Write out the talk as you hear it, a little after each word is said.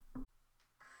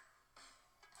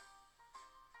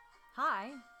Hi,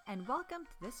 and welcome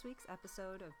to this week's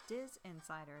episode of Diz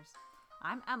Insiders.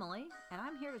 I'm Emily, and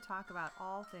I'm here to talk about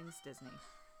all things Disney.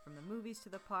 From the movies to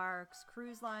the parks,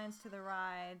 cruise lines to the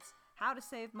rides, how to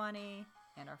save money,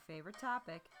 and our favorite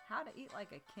topic, how to eat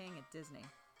like a king at Disney.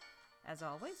 As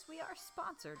always, we are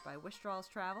sponsored by Wishdraws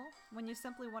Travel. When you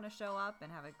simply want to show up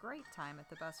and have a great time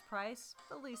at the best price,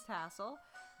 the least hassle,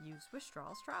 use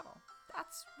Wishdraws Travel.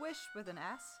 That's Wish with an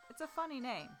S. It's a funny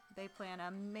name. They plan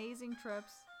amazing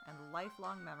trips and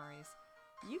lifelong memories.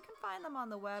 You can find them on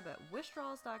the web at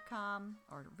wishdraws.com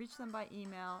or reach them by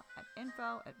email at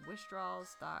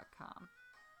info@wishdraws.com.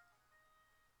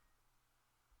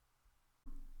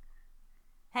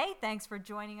 Hey, thanks for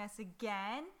joining us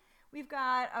again. We've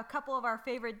got a couple of our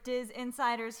favorite Diz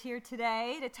insiders here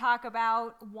today to talk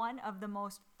about one of the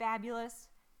most fabulous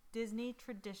Disney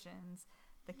traditions,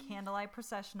 the Candlelight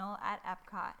Processional at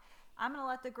Epcot. I'm going to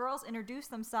let the girls introduce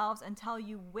themselves and tell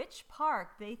you which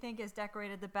park they think is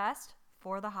decorated the best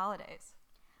for the holidays.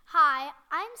 Hi,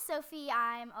 I'm Sophie.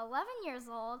 I'm 11 years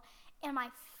old, and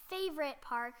my favorite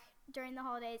park during the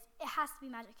holidays, it has to be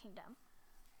Magic Kingdom.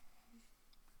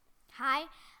 Hi,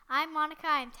 I'm Monica.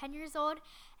 I'm 10 years old,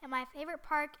 and my favorite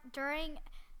park during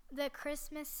the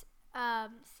Christmas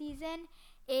season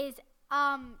is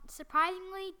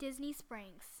surprisingly Disney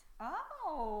Springs.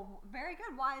 Oh, very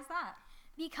good. Why is that?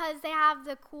 Because they have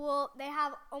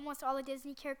almost all the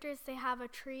Disney characters. They have a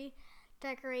tree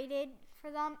decorated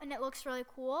for them, and it looks really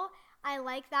cool. I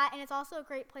like that, and it's also a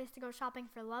great place to go shopping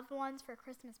for loved ones for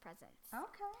Christmas presents.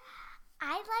 Okay.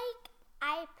 I'm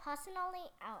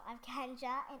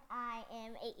Kendra, and I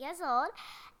am 8 years old.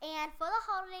 And for the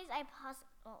holidays, I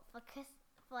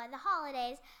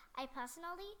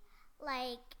personally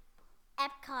like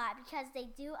Epcot because they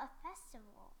do a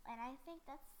festival, and I think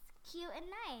that's cute and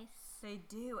nice. They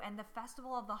do, and the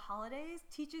Festival of the Holidays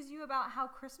teaches you about how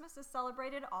Christmas is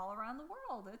celebrated all around the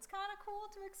world. It's kind of cool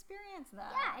to experience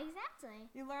that. Yeah,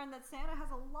 exactly. You learn that Santa has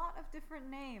a lot of different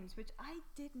names, which I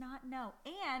did not know.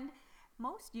 And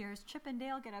most years, Chip and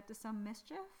Dale get up to some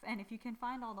mischief, and if you can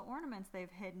find all the ornaments they've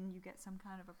hidden, you get some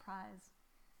kind of a prize.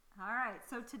 All right,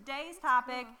 so today's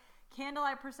topic,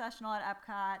 Candlelight Processional at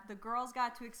Epcot. The girls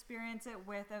got to experience it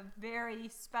with a very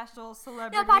special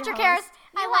celebrity Neil Patrick host. Harris.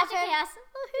 I love him.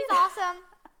 He's awesome.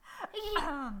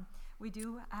 We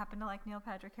do happen to like Neil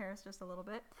Patrick Harris just a little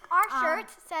bit. Our shirt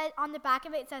says, on the back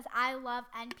of it says, I love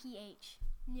NPH,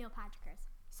 Neil Patrick Harris.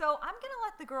 So I'm going to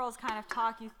let the girls kind of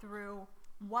talk you through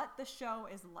what the show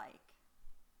is like.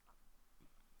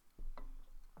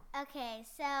 Okay,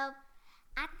 so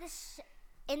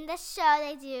in the show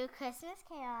they do Christmas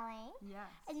caroling.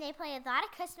 Yes. And they play a lot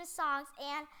of Christmas songs,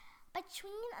 and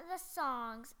between the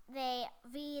songs they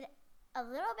read a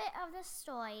little bit of the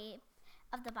story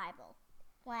of the Bible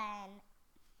when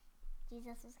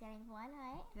Jesus was getting born,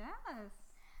 right? Yes.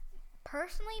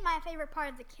 Personally, my favorite part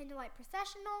of the Candlelight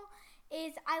Processional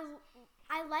is I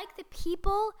like the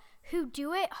people who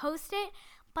do it, host it,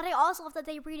 but I also love that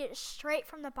they read it straight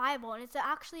from the Bible, and it's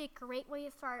actually a great way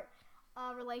to start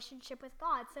a relationship with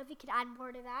God. So if you could add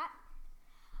more to that.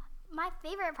 My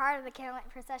favorite part of the Candlelight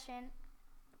Processional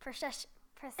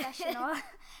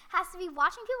has to be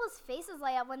watching people's faces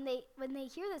light up when they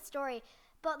hear the story,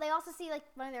 but they also see like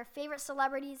one of their favorite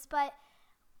celebrities. But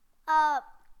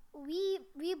we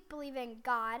believe in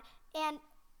God, and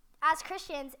as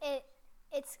Christians,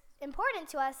 it's important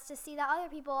to us to see that other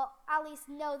people at least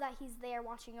know that he's there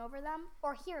watching over them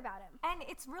or hear about him. And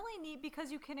it's really neat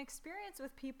because you can experience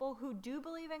with people who do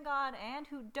believe in God and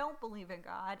who don't believe in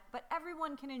God, but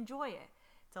everyone can enjoy it.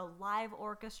 It's a live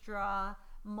orchestra,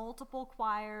 multiple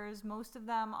choirs. Most of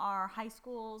them are high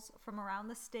schools from around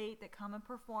the state that come and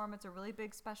perform. It's a really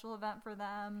big special event for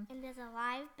them. And there's a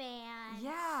live band.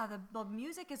 Yeah, the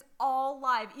music is all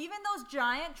live. Even those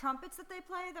giant trumpets that they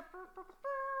play,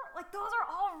 like those are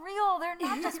all real. They're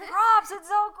not just props. It's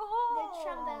so cool. They're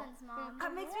trombones, Mom.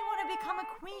 It makes me want to become a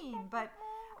queen. But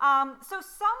so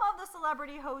some of the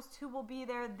celebrity hosts who will be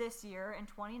there this year in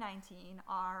 2019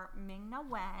 are Ming-Na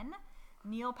Wen,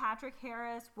 Neil Patrick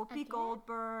Harris, Whoopi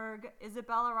Goldberg,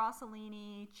 Isabella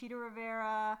Rossellini, Cheetah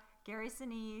Rivera, Gary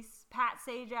Sinise, Pat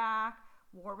Sajak,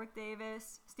 Warwick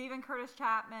Davis, Stephen Curtis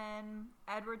Chapman,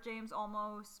 Edward James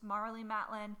Olmos, Marley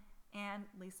Matlin, and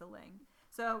Lisa Ling.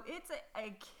 So it's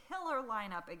a killer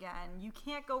lineup again. You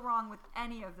can't go wrong with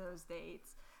any of those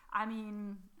dates. I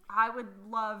mean, I would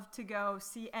love to go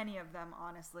see any of them,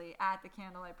 honestly, at the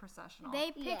Candlelight Processional.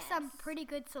 They pick some pretty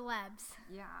good celebs.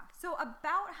 Yeah. So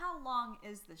about how long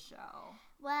is the show?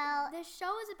 Well, the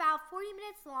show is about 40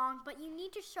 minutes long, but you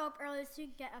need to show up early so you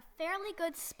can get a fairly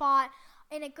good spot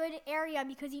in a good area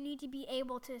because you need to be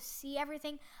able to see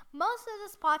everything. Most of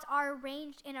the spots are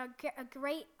arranged in a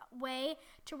great way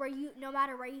to where you, no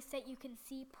matter where you sit, you can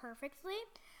see perfectly.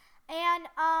 And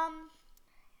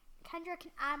Kendra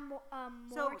can add more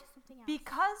to something else.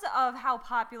 Because of how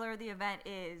popular the event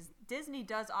is, Disney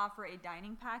does offer a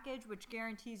dining package which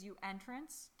guarantees you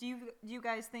entrance. Do you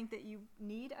guys think that you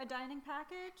need a dining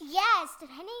package? Yes,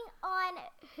 depending on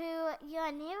who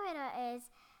your narrator is,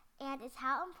 and it's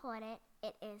how important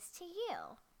it is to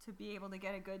you. To be able to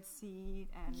get a good seat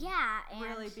and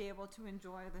really be able to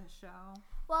enjoy the show.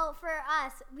 Well, for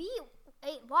us, we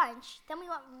ate lunch, then we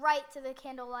went right to the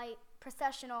Candlelight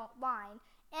Processional line.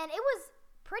 And it was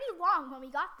pretty long when we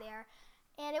got there.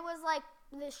 And it was like,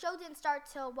 the show didn't start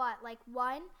till what, like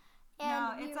 1?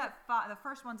 And no, it's at 5. The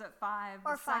first one's at 5.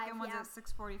 Or the second 5, one's at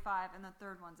 6:45, and the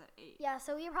third one's at 8. Yeah,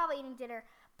 so we were probably eating dinner.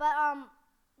 But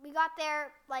we got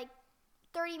there like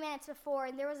 30 minutes before,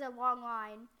 and there was a long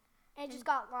line. And it just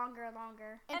got longer and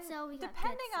longer. And so we got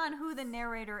depending on who the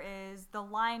narrator is, the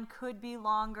line could be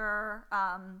longer.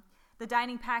 The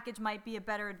dining package might be a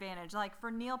better advantage. Like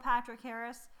for Neil Patrick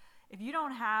Harris, if you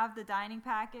don't have the dining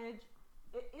package,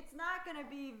 it's not going to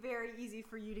be very easy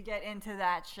for you to get into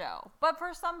that show. But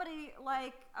for somebody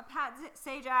like a Pat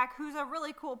Sajak, who's a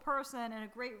really cool person and a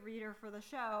great reader for the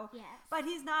show, but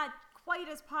he's not quite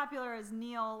as popular as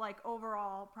Neil, like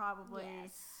overall probably,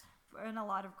 in a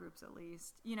lot of groups at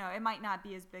least. You know, it might not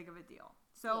be as big of a deal.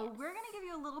 So we're going to give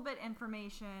you a little bit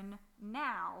information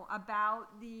now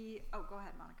about the... Oh, go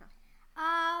ahead, Monica.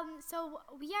 So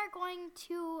we are going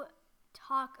to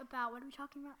talk about, what are we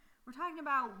talking about? We're talking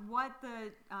about what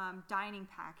the dining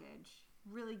package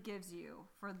really gives you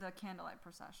for the Candlelight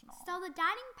Processional. So the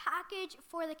dining package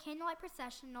for the Candlelight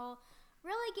Processional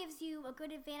really gives you a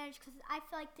good advantage because I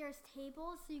feel like there's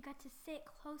tables, so you get to sit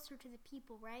closer to the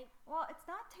people, right? Well, it's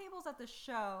not tables at the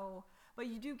show, but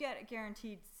you do get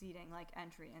guaranteed seating, like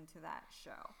entry into that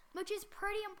show. Which is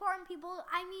pretty important, people.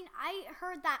 I mean, I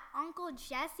heard that Uncle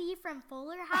Jesse from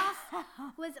Fuller House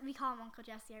we call him Uncle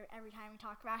Jesse every time we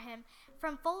talk about him,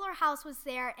 from Fuller House was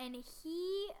there, and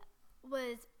he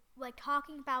was like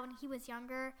talking about when he was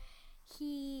younger.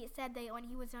 He said that when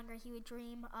he was younger, he would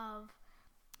dream of,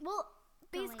 well,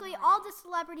 basically all the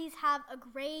celebrities have a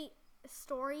great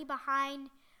story behind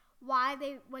why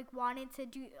they like wanted to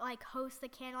do like host the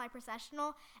Candlelight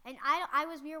Processional. And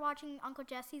we were watching Uncle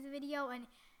Jesse's video, and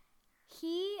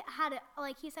he had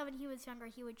he said when he was younger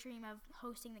he would dream of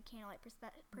hosting the Candlelight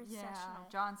Processional. Yeah,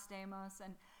 John Stamos,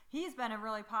 and he's been a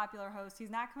really popular host. He's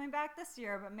not coming back this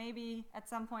year, but maybe at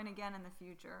some point again in the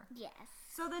future. Yes.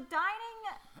 So the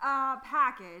dining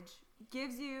package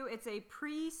gives you, it's a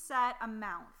preset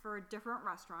amount for different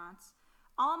restaurants.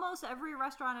 Almost every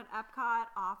restaurant at Epcot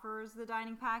offers the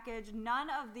dining package. None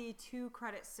of the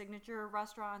 2-credit signature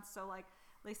restaurants, so like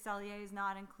Le Cellier is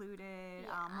not included,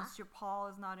 Monsieur Paul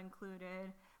is not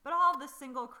included, but all of the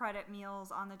single credit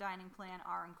meals on the dining plan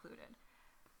are included.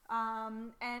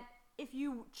 And if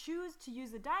you choose to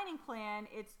use the dining plan,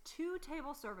 it's 2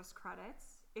 table service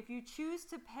credits. If you choose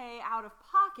to pay out of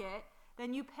pocket,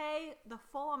 then you pay the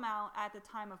full amount at the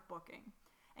time of booking.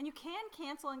 And you can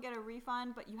cancel and get a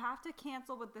refund, but you have to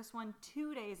cancel with this one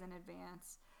 2 days in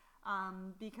advance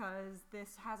because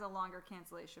this has a longer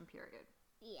cancellation period.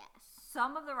 Yes.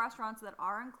 Some of the restaurants that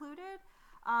are included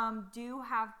do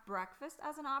have breakfast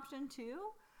as an option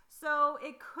too. So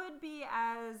it could be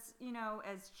as,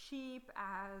 as cheap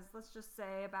as, let's just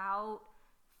say, about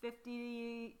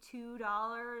 $52,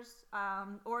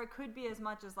 or it could be as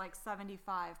much as like $75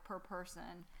 per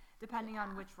person, depending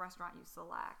on which restaurant you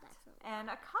select. And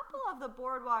a couple of the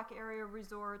Boardwalk area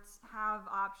resorts have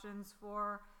options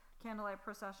for Candlelight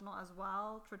Processional as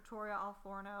well. Trattoria Al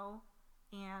Forno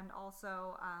and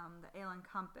also the Ale and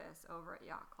Compass over at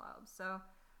Yacht Club. So,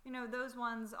 those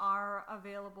ones are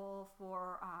available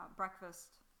for breakfast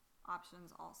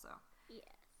options also. Yes.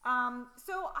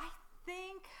 So I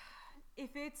think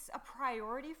if it's a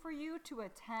priority for you to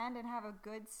attend and have a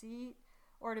good seat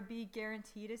or to be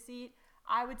guaranteed a seat,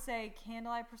 I would say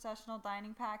Candlelight Processional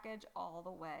dining package all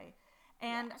the way.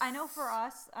 And I know for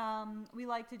us, we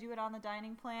like to do it on the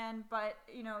dining plan, but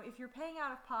if you're paying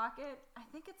out of pocket, I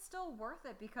think it's still worth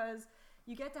it because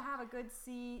you get to have a good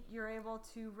seat, you're able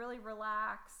to really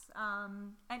relax,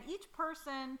 and each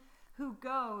person who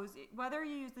goes, whether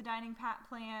you use the dining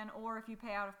plan or if you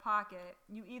pay out of pocket,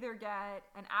 you either get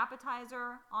an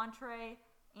appetizer, entree,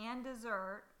 and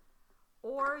dessert,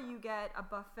 or you get a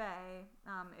buffet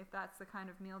if that's the kind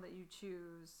of meal that you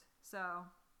choose. So,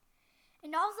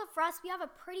 and also for us, we have a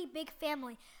pretty big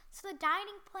family, so the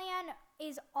dining plan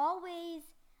is always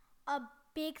a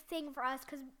big thing for us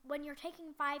because when you're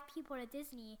taking 5 people to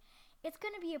Disney, it's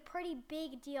going to be a pretty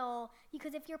big deal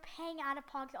because if you're paying out of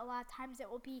pocket, a lot of times it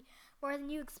will be more than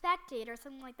you expected or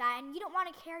something like that. And you don't want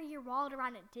to carry your wallet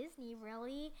around at Disney,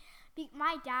 really.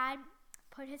 My dad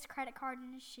put his credit card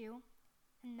in his shoe,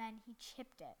 and then he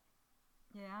chipped it.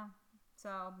 Yeah.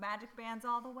 So magic bands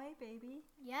all the way, baby.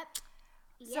 Yep.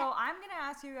 So I'm going to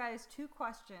ask you guys 2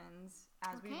 questions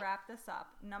as we wrap this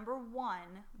up. Number 1,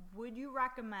 would you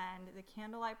recommend the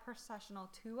Candlelight Processional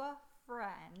to a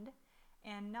friend?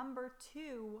 And number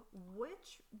 2,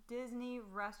 which Disney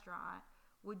restaurant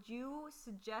would you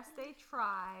suggest they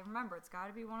try? Remember, it's got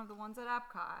to be one of the ones at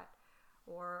Epcot.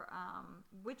 Or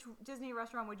which Disney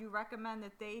restaurant would you recommend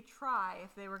that they try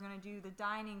if they were going to do the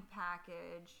dining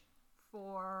package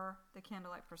for the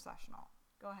Candlelight Processional?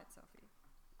 Go ahead, Sophie.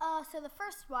 So the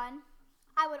first one,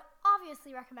 I would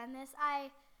obviously recommend this. I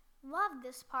love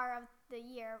this part of the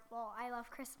year. Well, I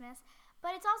love Christmas,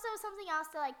 but it's also something else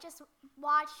to like just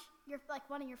watch your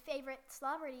one of your favorite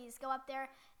celebrities go up there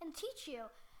and teach you.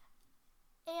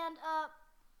 And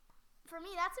for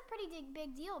me, that's a pretty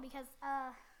big deal because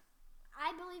I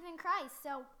believe in Christ.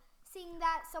 So seeing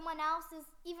that someone else is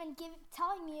even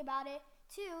telling me about it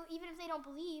too, even if they don't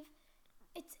believe,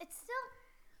 it still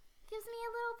gives me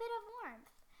a little bit of warmth.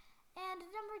 And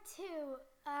number 2,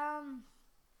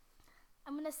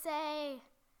 I'm going to say,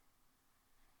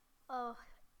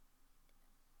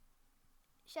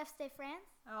 Chefs de France.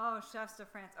 Oh, Chefs de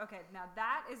France. Okay, now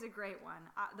that is a great one.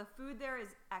 The food there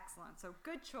is excellent. So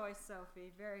good choice,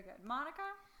 Sophie. Very good.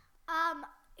 Monica?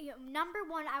 Number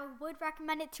 1, I would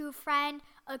recommend it to a friend,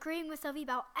 agreeing with Sophie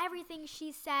about everything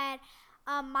she said.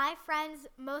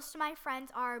 Most of my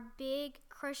friends are big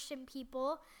Christian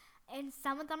people, and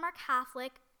some of them are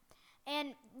Catholic.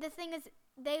 And the thing is,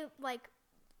 they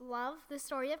love the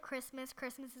story of Christmas.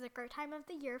 Christmas is a great time of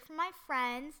the year for my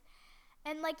friends.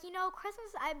 And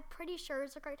Christmas, I'm pretty sure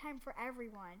is a great time for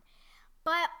everyone.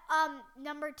 But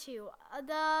number 2,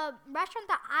 the restaurant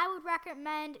that I would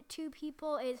recommend to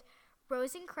people is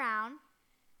Rose and Crown.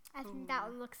 I think that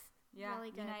one looks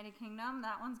really good. United Kingdom.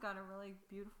 That one's got a really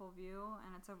beautiful view,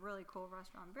 and it's a really cool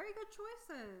restaurant. Very good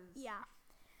choices. Yeah.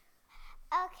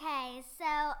 Okay,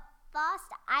 so Boss,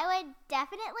 I would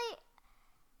definitely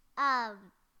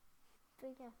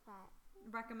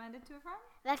Recommend it to a friend?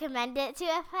 Recommend it to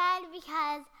a friend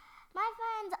because my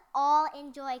friends all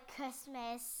enjoy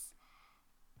Christmas,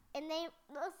 and they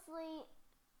mostly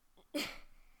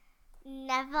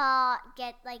never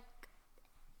get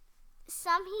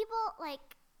some people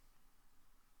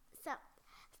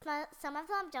some of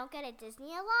them don't get at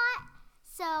Disney a lot,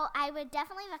 so I would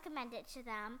definitely recommend it to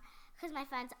them because my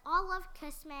friends all love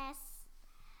Christmas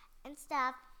and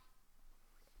stuff.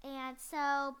 And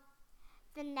so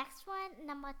the next one,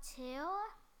 number 2,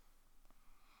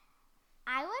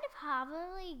 I would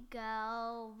probably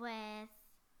go with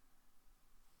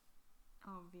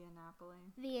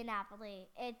Via Napoli.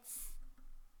 It's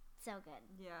so good.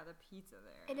 Yeah, the pizza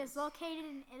there. It is located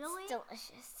in Italy. It's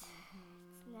delicious. It's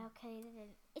located in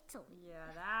Italy.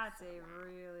 Yeah, that's a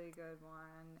really good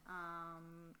one.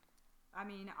 I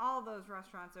mean, all those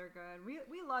restaurants are good.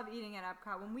 We love eating at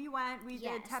Epcot. When we went, we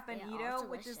did teppanyaki,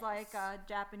 which is like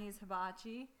Japanese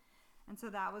hibachi. And so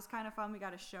that was kind of fun. We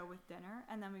got a show with dinner,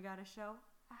 and then we got a show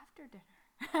after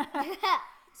dinner.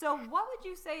 So what would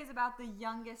you say is about the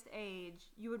youngest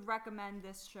age you would recommend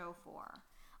this show for?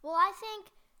 Well, I think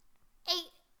 7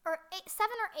 or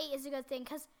 8 is a good thing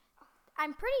because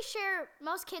I'm pretty sure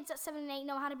most kids at 7 and 8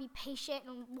 know how to be patient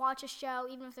and watch a show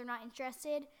even if they're not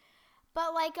interested.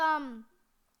 But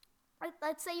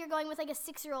let's say you're going with a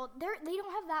 6-year-old, they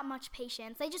don't have that much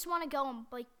patience. They just want to go and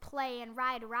play and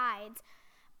ride rides,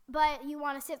 but you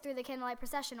want to sit through the Candlelight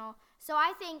Processional. So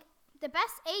I think the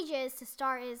best ages to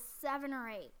start is 7 or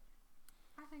 8.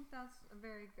 I think that's a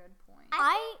very good point.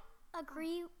 I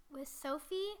agree with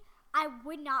Sophie. I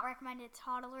would not recommend it to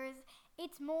toddlers.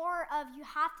 It's more of you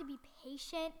have to be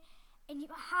patient and you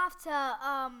have to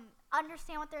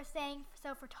understand what they're saying.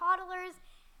 So for toddlers,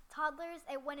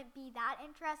 it wouldn't be that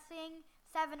interesting.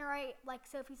 7 or 8, like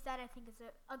Sophie said, I think is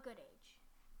a good age.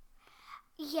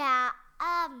 Yeah,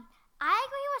 I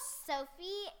agree with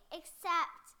Sophie,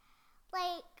 except,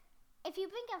 if you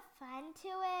bring a friend to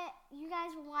it, you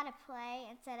guys will want to play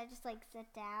instead of just,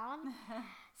 sit down.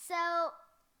 So,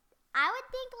 I would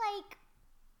think,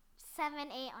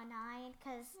 7, 8, or 9,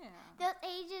 because those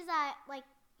ages are,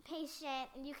 patient,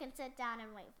 and you can sit down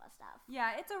and wait for stuff.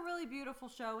 Yeah, it's a really beautiful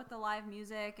show with the live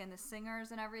music and the singers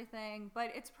and everything,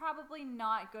 but it's probably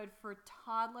not good for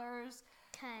toddlers.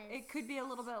 It could be a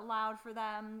little bit loud for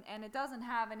them, and it doesn't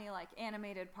have any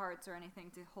animated parts or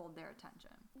anything to hold their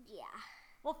attention. Yeah.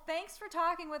 Well, thanks for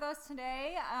talking with us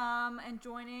today and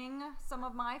joining some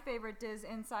of my favorite Diz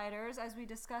insiders as we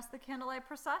discuss the Candlelight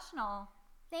Processional.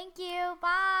 Thank you.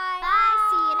 Bye.